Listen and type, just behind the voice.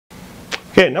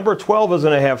Okay, number 12 is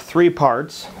going to have 3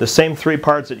 parts. The same 3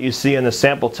 parts that you see in the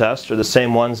sample test are the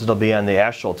same ones that will be on the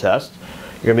actual test.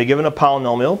 You're going to be given a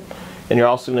polynomial, and you're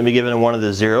also going to be given one of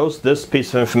the zeros. This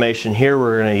piece of information here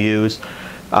we're going to use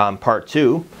part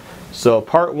 2. So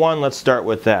part 1, let's start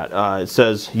with that. It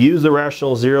says use the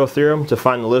rational zero theorem to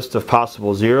find the list of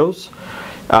possible zeros.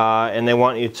 And they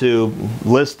want you to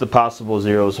list the possible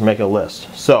zeros and make a list.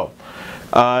 So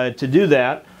to do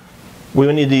that, we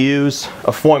would need to use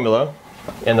a formula.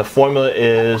 And the formula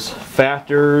is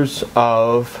factors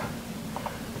of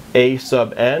a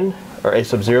sub n, or a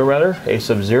sub 0 rather, a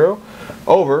sub 0,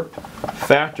 over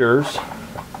factors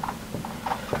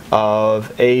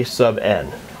of a sub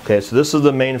n. Okay, so this is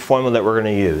the main formula that we're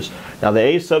going to use. Now the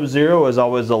a sub 0 is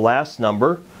always the last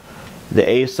number. The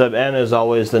a sub n is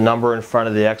always the number in front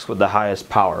of the x with the highest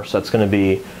power. So that's going to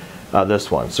be this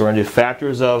one. So we're going to do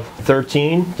factors of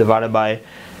 13 divided by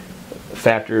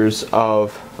factors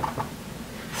of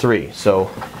 3.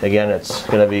 So again, it's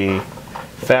going to be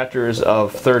factors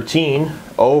of 13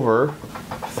 over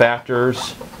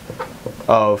factors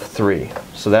of 3.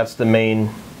 So that's the main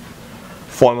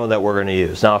formula that we're going to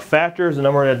use. Now a factor is a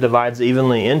number that divides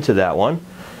evenly into that one.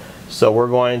 So we're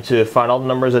going to find all the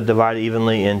numbers that divide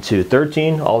evenly into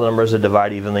 13, all the numbers that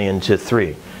divide evenly into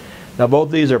 3. Now both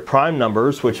these are prime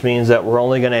numbers, which means that we're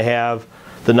only going to have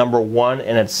the number 1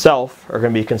 in itself are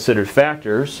going to be considered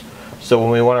factors. So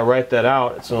when we want to write that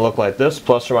out, it's going to look like this: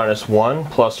 plus or minus 1,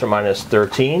 plus or minus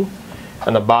 13.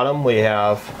 On the bottom we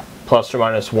have plus or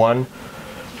minus 1,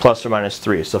 plus or minus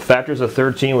 3. So factors of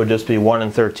 13 would just be 1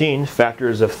 and 13.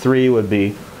 Factors of 3 would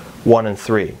be 1 and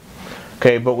 3.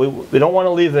 Okay, but we don't want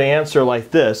to leave the answer like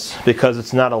this because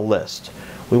it's not a list.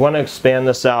 We want to expand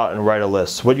this out and write a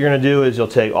list. So what you're going to do is you'll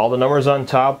take all the numbers on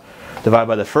top, divide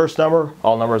by the first number,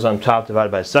 all numbers on top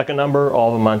divided by the second number, all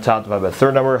of them on top divided by the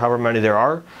third number, however many there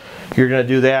are. You're going to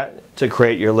do that to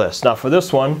create your list. Now for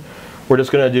this one, we're just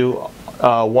going to do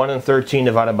 1 and 13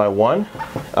 divided by 1.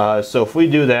 So if we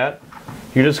do that,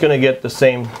 you're just going to get the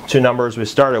same 2 numbers we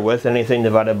started with. Anything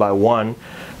divided by 1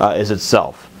 is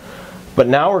itself. But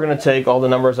now we're going to take all the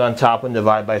numbers on top and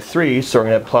divide by 3. So we're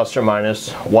going to get plus or minus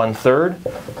 1/3,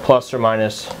 plus or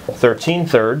minus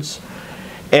 13/3.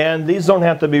 And these don't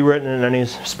have to be written in any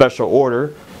special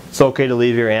order. It's okay to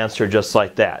leave your answer just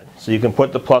like that. So you can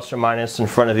put the plus or minus in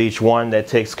front of each one. That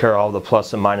takes care of all the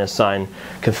plus and minus sign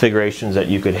configurations that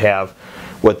you could have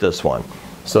with this one.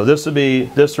 So this would be,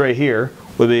 this right here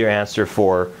would be your answer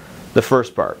for the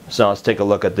first part. So now let's take a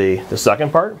look at the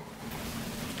second part.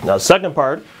 Now the second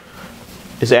part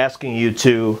is asking you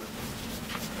to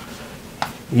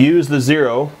use the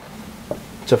 0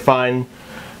 to find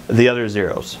the other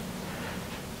zeros.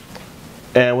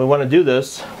 And we want to do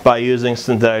this by using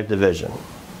synthetic division.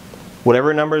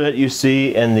 Whatever number that you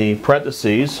see in the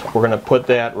parentheses, we're going to put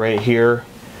that right here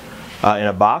in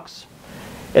a box.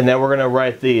 And then we're going to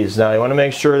write these. Now you want to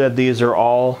make sure that these are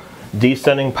all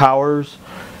descending powers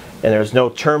and there's no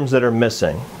terms that are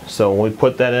missing. So when we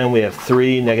put that in, we have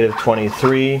 3, negative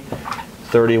 23,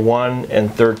 31,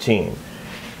 and 13.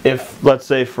 If, let's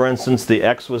say for instance, the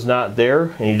x was not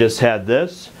there and you just had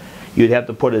this, you'd have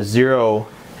to put a 0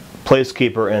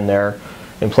 placekeeper in there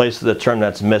in place of the term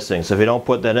that's missing. So if you don't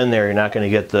put that in there, you're not going to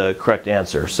get the correct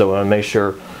answer. So we want to make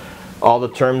sure all the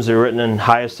terms are written in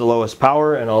highest to lowest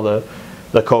power and all the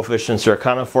coefficients are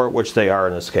accounted for, which they are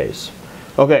in this case.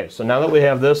 Okay, so now that we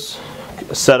have this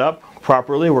set up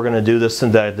properly, we're going to do this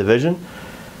synthetic division.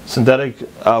 Synthetic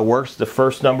works, the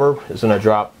first number is going to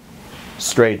drop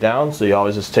straight down, so you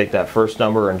always just take that first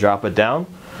number and drop it down.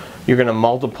 You're going to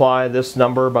multiply this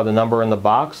number by the number in the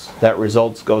box. That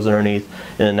result goes underneath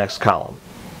in the next column.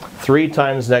 3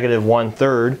 times negative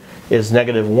 1/3 is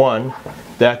negative 1.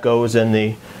 That goes in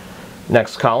the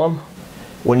next column.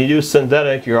 When you do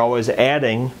synthetic, you're always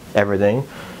adding everything.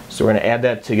 So we're going to add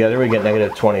that together. We get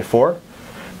negative 24.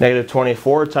 Negative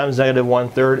 24 times negative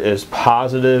 1/3 is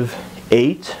positive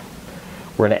 8.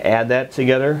 We're going to add that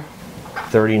together.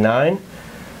 39.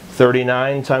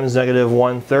 39 times negative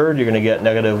 1/3, you're going to get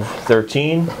negative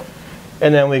 13.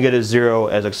 And then we get a 0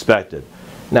 as expected.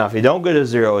 Now if you don't get a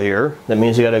 0 here, that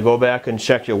means you got to go back and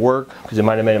check your work because you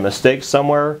might have made a mistake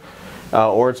somewhere.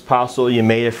 Or it's possible you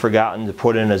may have forgotten to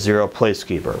put in a 0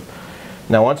 placekeeper.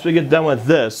 Now once we get done with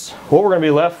this, what we're going to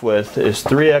be left with is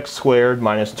 3x squared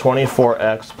minus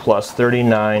 24x plus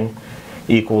 39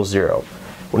 equals 0.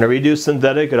 Whenever you do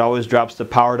synthetic, it always drops the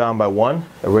power down by 1.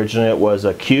 Originally it was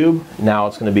a cube, now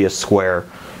it's going to be a square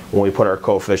when we put our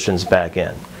coefficients back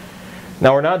in.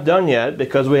 Now we're not done yet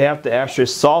because we have to actually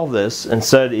solve this and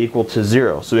set it equal to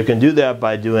 0. So we can do that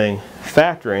by doing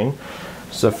factoring.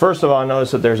 So first of all,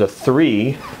 notice that there's a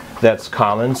 3 that's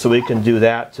common, so we can do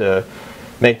that to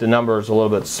make the numbers a little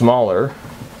bit smaller.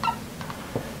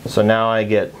 So now I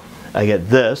get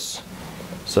this.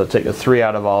 So take a 3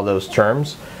 out of all those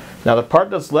terms. Now the part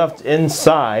that's left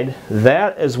inside,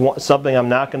 that is something I'm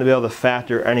not going to be able to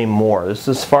factor anymore. This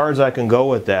is as far as I can go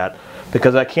with that,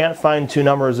 because I can't find two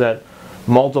numbers that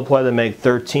multiply to make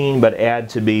 13 but add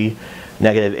to be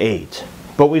 -8.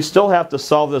 But we still have to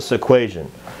solve this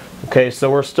equation. Okay, so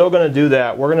we're still going to do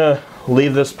that. We're going to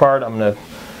leave this part. I'm going to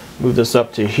move this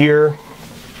up to here,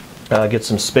 get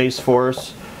some space for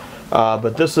us.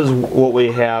 But this is what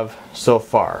we have so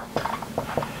far.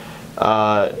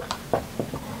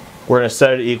 We're going to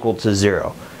set it equal to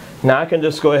 0. Now I can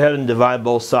just go ahead and divide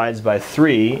both sides by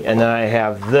 3, and then I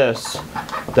have this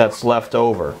that's left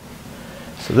over.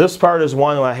 So this part is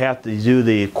one where I have to do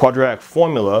the quadratic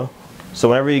formula. So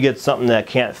whenever you get something that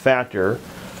can't factor,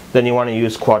 then you want to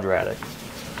use quadratic.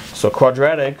 So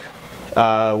quadratic,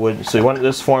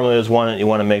 this formula is one that you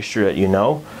want to make sure that you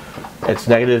know. It's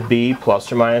 -b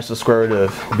plus or minus the square root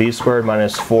of b squared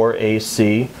minus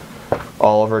 4ac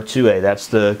all over 2a. That's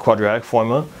the quadratic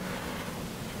formula.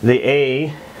 The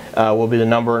a will be the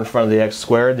number in front of the x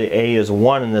squared. The a is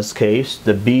 1 in this case.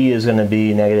 The b is going to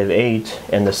be -8,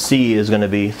 and the c is going to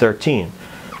be 13.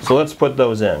 So let's put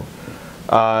those in.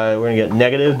 We're going to get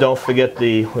negative. Don't forget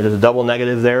there's a double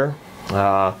negative there.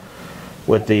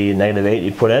 With the -8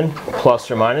 you put in, plus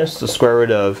or minus the square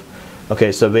root of,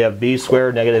 okay, so we have b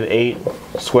squared -8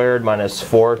 squared minus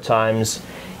 4 times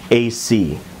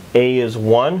ac. A is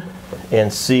 1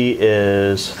 and c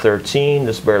is 13,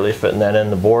 just barely fitting that in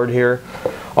the board here.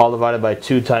 All divided by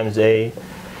 2 times a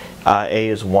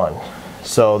is 1.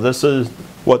 So this is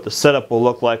what the setup will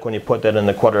look like when you put that in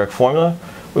the quadratic formula.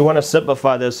 We want to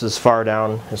simplify this as far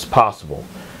down as possible.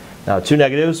 Now two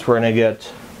negatives, we're going to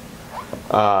get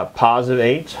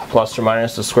 +8 plus or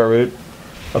minus the square root.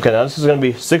 Okay, now this is going to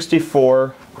be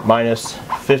 64 minus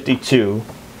 52,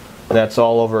 and that's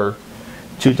all over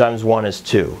 2 times 1 is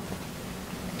 2.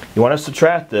 You want to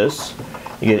subtract this.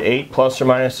 You get 8 plus or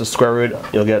minus the square root.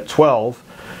 You'll get 12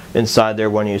 inside there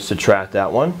when you subtract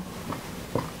that one.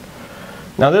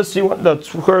 Now this, you want the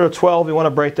square root of 12, you want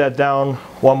to break that down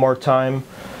one more time.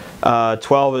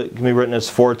 12, it can be written as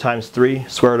 4 times 3.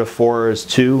 Square root of 4 is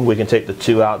 2. We can take the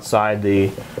 2 outside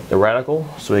the radical.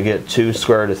 So we get 2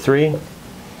 square root of 3.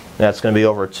 That's going to be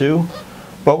over 2.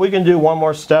 But we can do one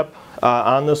more step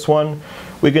on this one.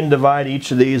 We can divide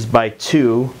each of these by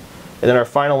 2. And then our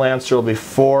final answer will be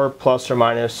 4 plus or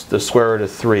minus the square root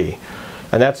of 3.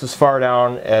 And that's as far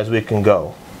down as we can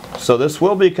go. So this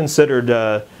will be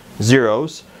considered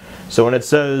zeros. So when it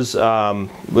says,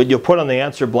 you'll put on the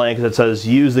answer blank, it says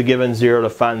use the given 0 to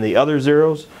find the other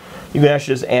zeros. You can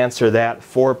actually just answer that,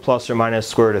 4 plus or minus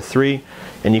square root of 3,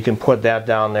 and you can put that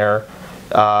down there,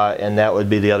 and that would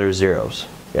be the other zeros.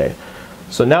 Okay.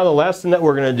 So now the last thing that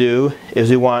we're going to do is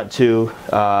we want to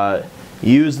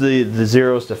use the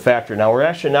zeros to factor. Now we're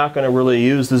actually not going to really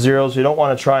use the zeros. You don't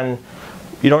want to try and,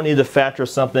 you don't need to factor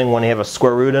something when you have a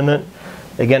square root in it.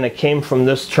 Again, it came from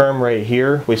this term right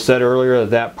here. We said earlier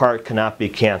that that part cannot be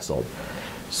canceled.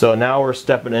 So now we're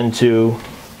stepping into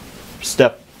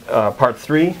part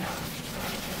 3.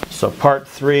 So part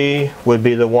 3 would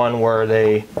be the one where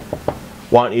they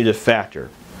want you to factor.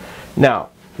 Now,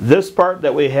 this part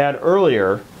that we had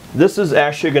earlier, this is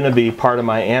actually going to be part of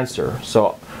my answer.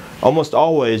 So almost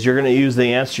always you're going to use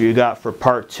the answer you got for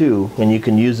part 2, and you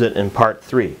can use it in part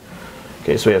 3.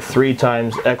 Okay, so we have 3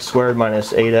 times x squared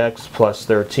minus 8x plus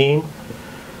 13.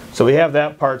 So we have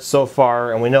that part so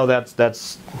far, and we know that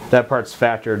part's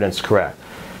factored and it's correct.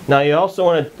 Now you also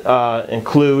want to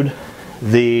include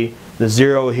the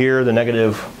 0 here, the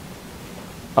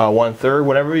 -1/3.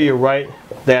 Whenever you write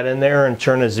that in there and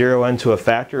turn a 0 into a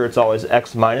factor, it's always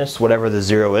x minus whatever the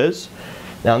 0 is.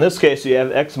 Now in this case you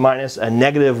have x minus a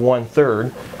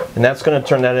 -1/3, and that's going to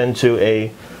turn that into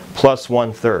a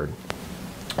 +1/3.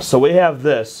 So we have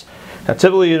this. Now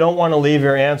typically you don't want to leave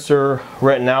your answer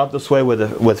written out this way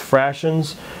with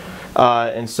fractions.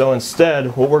 And so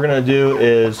instead what we're going to do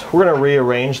is we're going to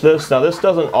rearrange this. Now this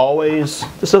doesn't always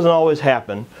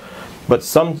happen, but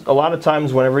a lot of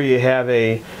times whenever you have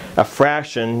a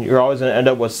fraction, you're always going to end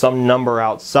up with some number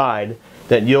outside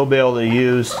that you'll be able to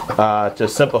use to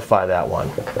simplify that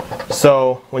one.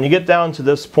 So when you get down to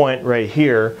this point right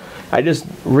here, I just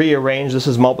rearrange. This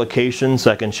is multiplication,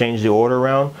 so I can change the order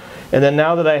around. And then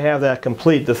now that I have that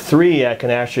complete, the 3 I can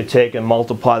actually take and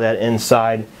multiply that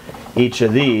inside each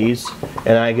of these,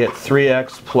 and I get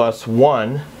 3x plus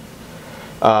 1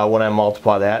 when I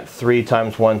multiply that. 3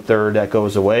 times 1/3, that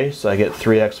goes away, so I get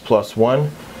 3x plus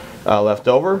 1 left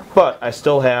over. But I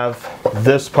still have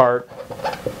this part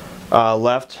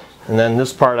left, and then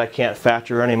this part I can't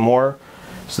factor anymore.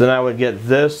 So then I would get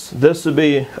this. This would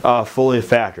be fully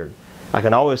factored. I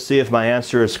can always see if my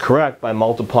answer is correct by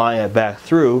multiplying it back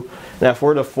through. And if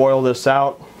we're to FOIL this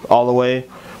out all the way,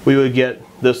 we would get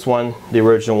this one, the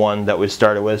original one that we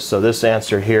started with. So this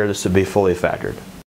answer here, this would be fully factored.